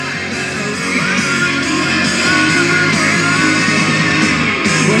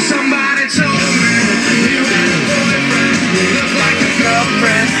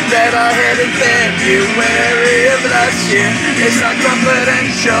February of last year. It's not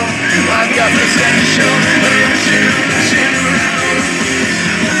confidential. I've got potential.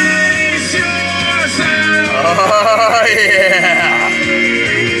 Oh yeah.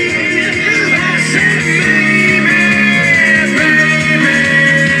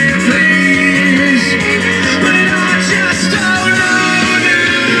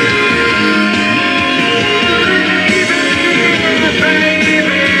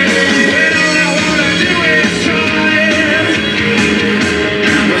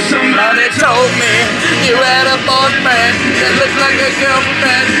 Told me you had a boyfriend that looked like a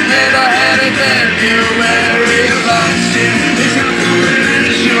girlfriend that I had a February of last year. It's not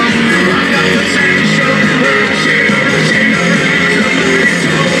confidential. I got potential.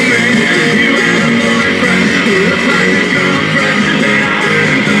 Told me you had a boyfriend who looked like a girlfriend that I had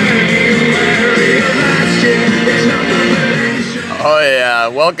a February of last year. It's not confidential. Oh yeah,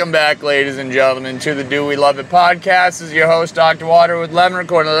 welcome back, ladies and gentlemen, to the Do We Love It podcast. This is your host, Dr. Water with Lemon,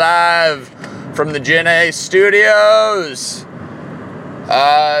 recording live from the Gen A Studios.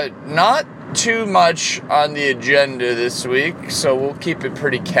 Not too much on the agenda this week, so we'll keep it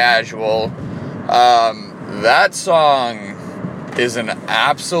pretty casual. That song is an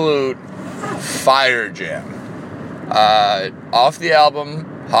absolute fire jam. Off the album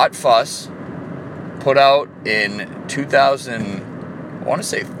Hot Fuss, put out in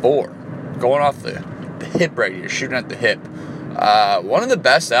 2004. Going off the hip right here, shooting at the hip. One of the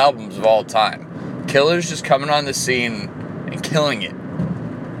best albums of all time. Killer's just coming on the scene and killing it.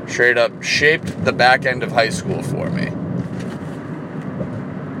 Straight up shaped the back end of high school for me.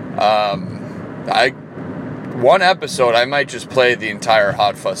 One episode I might just play the entire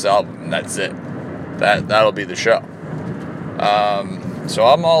Hot Fuss album and that's it. That'll be the show. So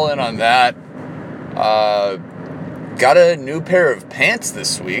I'm all in on that. Got a new pair of pants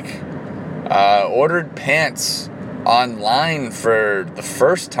this week. Ordered pants online for the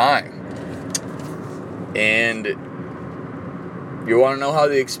first time. And you want to know how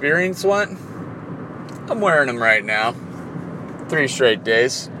the experience went? I'm wearing them right now. 3 straight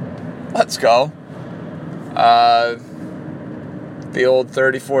days. Let's go. The old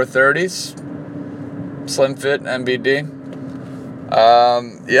 3430s. Slim Fit MBD.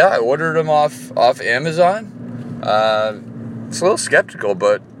 Yeah, I ordered them off Amazon. It's a little skeptical,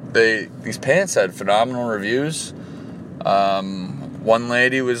 but these pants had phenomenal reviews. One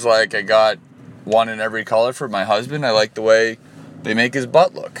lady was like, I got one in every color for my husband. I like the way they make his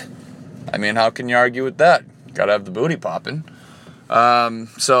butt look. I mean, how can you argue with that? Gotta have the booty popping.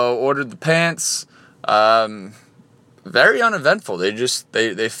 So ordered the pants. Very uneventful.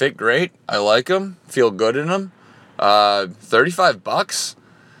 They fit great. I like them. Feel good in them. $35.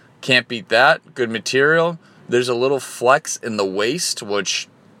 Can't beat that. Good material. There's a little flex in the waist, which,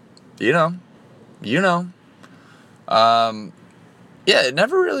 you know. Yeah, it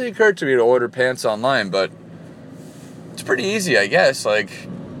never really occurred to me to order pants online, but it's pretty easy, I guess. Like,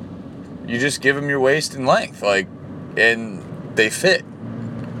 you just give them your waist and length, and they fit.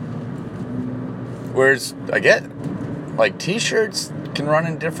 Whereas, I get, t-shirts can run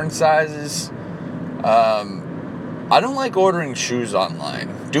in different sizes. I don't like ordering shoes online.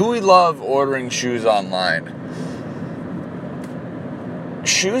 Do we love ordering shoes online?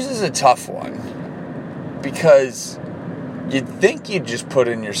 Shoes is a tough one, because you'd think you'd just put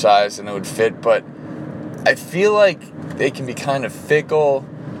in your size and it would fit, but I feel like they can be kind of fickle,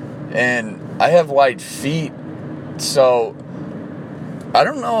 and I have wide feet, so I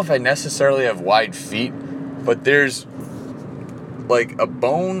don't know if I necessarily have wide feet, but there's a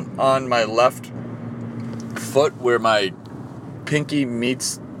bone on my left foot where my pinky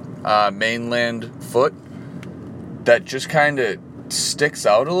meets mainland foot that just kind of sticks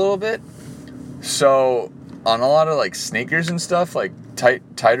out a little bit. So on a lot of sneakers and stuff,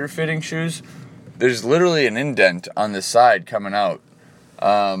 tighter fitting shoes, there's literally an indent on the side coming out.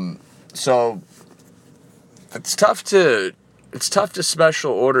 So it's tough to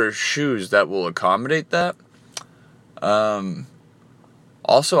special order shoes that will accommodate that.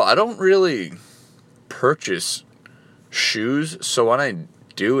 Also, I don't really purchase shoes, so when I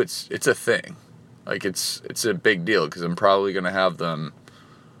do, it's a thing. It's a big deal, because I'm probably gonna have them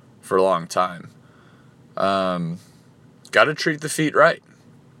for a long time. Gotta treat the feet right.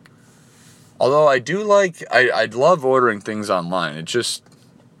 Although I do I'd love ordering things online. It just,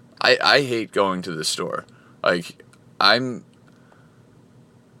 I hate going to the store. It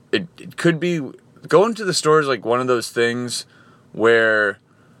could be, going to the store is one of those things where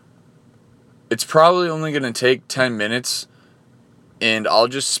it's probably only going to take 10 minutes, and I'll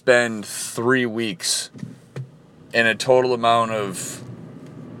just spend 3 weeks in a total amount of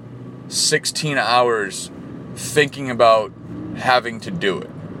 16 hours thinking about having to do it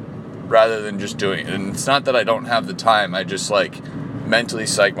rather than just doing it. And it's not that I don't have the time. I just like mentally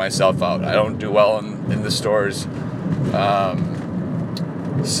psych myself out. I don't do well in the stores. But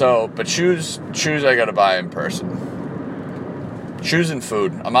shoes I gotta buy in person. Shoes and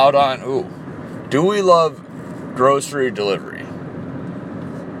food. I'm out on, do we love grocery delivery?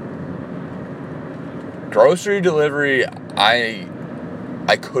 Grocery delivery, I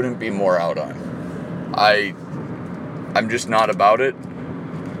couldn't be more out on. I'm just not about it.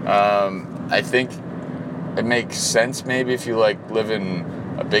 I think it makes sense maybe if you like live in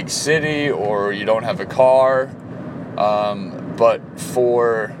a big city or you don't have a car. But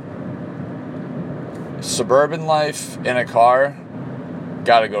for suburban life in a car,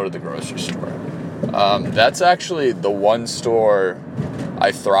 gotta go to the grocery store. That's actually the one store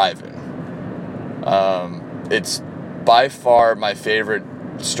I thrive in. It's by far my favorite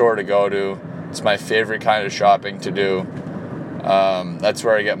store to go to. It's my favorite kind of shopping to do. That's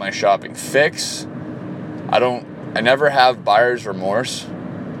where I get my shopping fix. I never have buyer's remorse.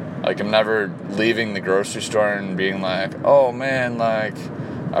 Like, I'm never leaving the grocery store and being like, oh man, like,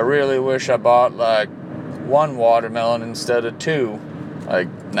 I really wish I bought like 1 watermelon instead of 2. Like,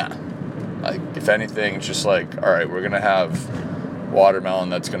 nah. Like, if anything, it's just like, all right, we're gonna have watermelon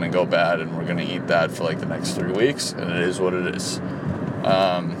that's gonna go bad and we're gonna eat that for like the next 3 weeks, and it is what it is.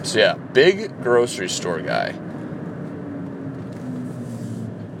 So yeah, big grocery store guy.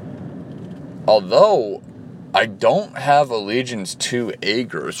 Although I don't have allegiance to a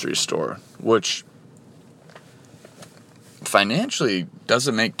grocery store, which financially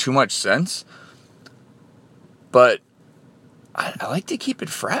doesn't make too much sense, but I like to keep it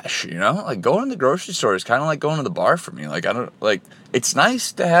fresh, you know? Like, going to the grocery store is kind of like going to the bar for me. Like, it's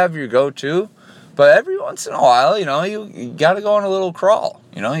nice to have your go-to, but every once in a while, you know, you got to go on a little crawl.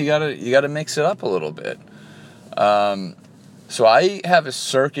 You know, you got to mix it up a little bit. So I have a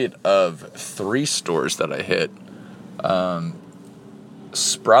circuit of 3 stores that I hit.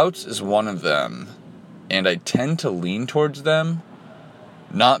 Sprouts is one of them, and I tend to lean towards them,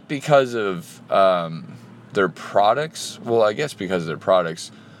 not because of their products. Well, I guess because of their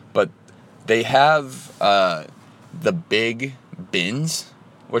products, but they have the big bins,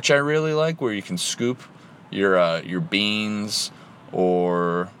 which I really like, where you can scoop your beans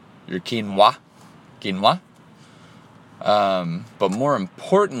or your quinoa. But more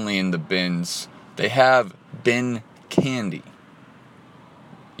importantly, in the bins, they have bin candy.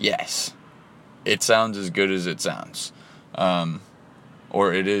 Yes, it sounds as good as it sounds,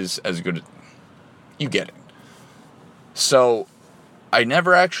 or it is as good. You get it. So I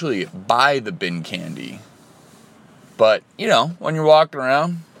never actually buy the bin candy, but you know, when you're walking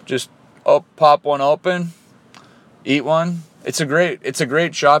around, just pop one open, eat one. It's a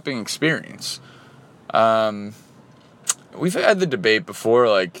great shopping experience. We've had the debate before,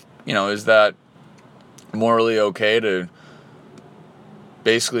 like, you know, is that morally okay to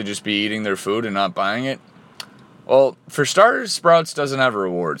basically just be eating their food and not buying it? Well, for starters, Sprouts doesn't have a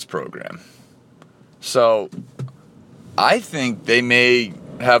rewards program. So I think they may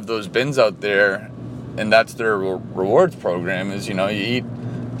have those bins out there, and that's their rewards program, is, you know, you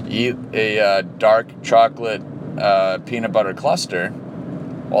eat a dark chocolate peanut butter cluster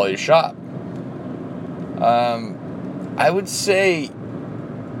while you shop. I would say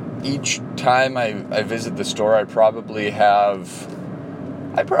each time I visit the store, I probably have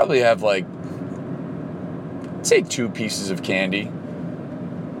like, say 2 pieces of candy,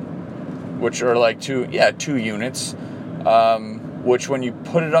 which are like 2 units, which when you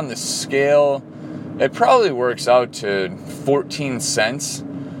put it on the scale, it probably works out to 14 cents.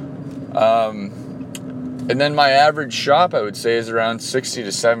 And then my average shop, I would say, is around $60 to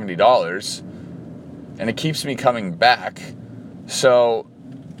 $70. And it keeps me coming back. So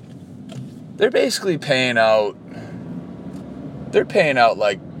they're basically paying out like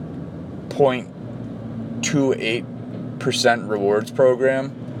 0.28% rewards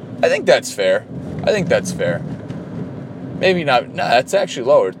program. I think that's fair. Maybe not. No, that's actually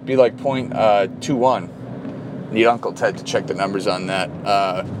lower. It'd be like 0.21. Need Uncle Ted to check the numbers on that.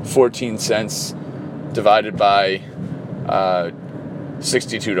 14 cents divided by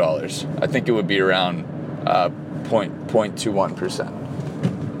 $62. I think it would be around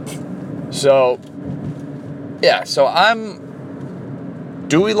 0.21%. So, yeah,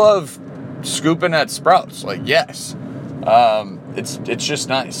 do we love scooping at Sprouts? Like, yes. It's just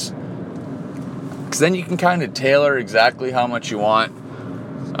nice. Because then you can kind of tailor exactly how much you want.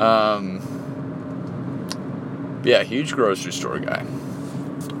 Yeah, huge grocery store guy.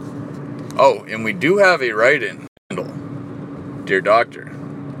 Oh, and we do have a write-in handle. Dear Doctor,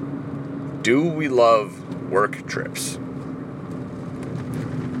 Do we love work trips?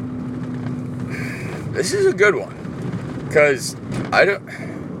 This is a good one, because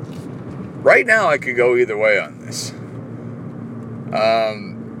right now I could go either way on this.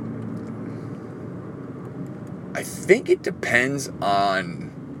 I think it depends on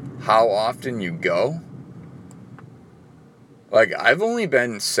how often you go. Like, I've only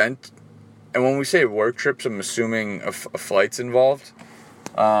been sent, and when we say work trips, I'm assuming a flight's involved.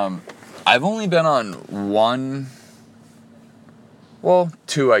 I've only been on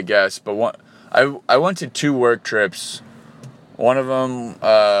two, I guess, but one. I went to 2 work trips. One of them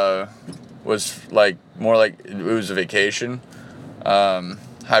was more like it was a vacation.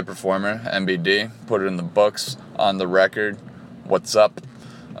 High performer, MBD, put it in the books, on the record. What's up?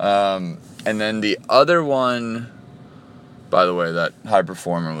 And then the other one, by the way, that high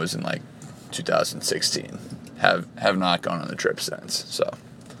performer was in 2016. Have not gone on the trip since. So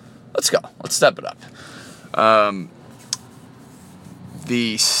let's go. Let's step it up.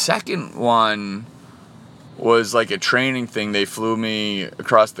 The second one was like a training thing. They flew me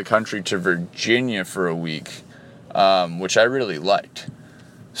across the country to Virginia for a week, which I really liked.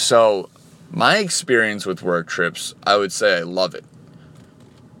 So my experience with work trips, I would say I love it.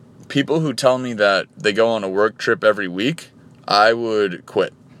 People who tell me that they go on a work trip every week, I would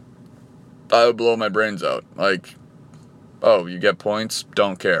quit. I would blow my brains out. Oh, you get points?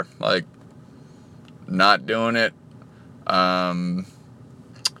 Don't care. Not doing it.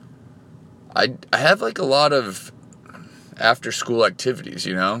 I have a lot of after school activities,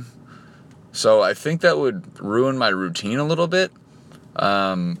 so I think that would ruin my routine a little bit.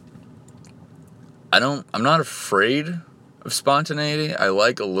 I'm not afraid of spontaneity. I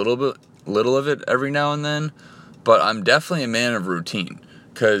like a little of it every now and then, but I'm definitely a man of routine,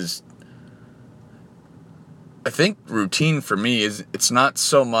 because I think routine for me it's not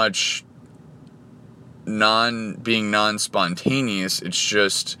so much being non-spontaneous. It's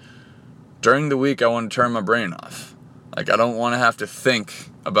just during the week I want to turn my brain off. I don't want to have to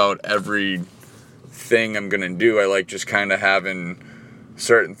think about every thing I'm going to do. I like just kind of having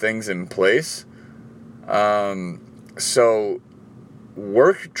certain things in place. So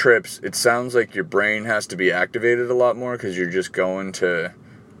work trips, it sounds like your brain has to be activated a lot more, because you're just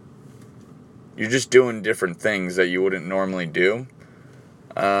doing different things that you wouldn't normally do.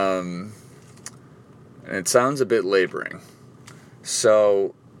 And it sounds a bit laboring.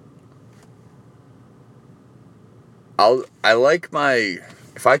 So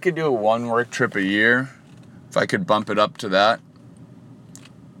if I could do one work trip a year, if I could bump it up to that,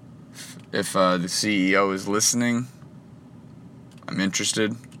 if the CEO is listening, I'm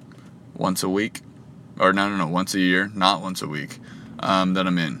interested. Once a week, or no, once a year, not once a week, that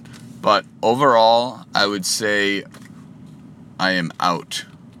I'm in. But overall, I would say I am out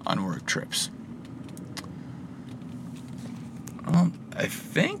on work trips. I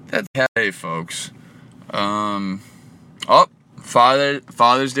think that's hey, folks.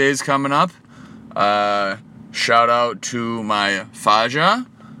 Father's Day is coming up. Shout out to my Faja.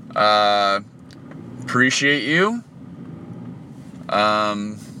 Appreciate you.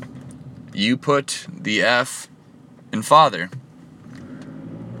 You put the F in father.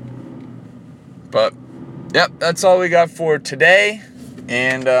 But, yep, that's all we got for today.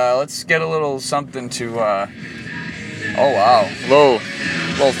 And let's get a little something to, oh wow, little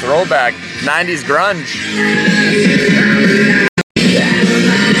throwback, 90s grunge.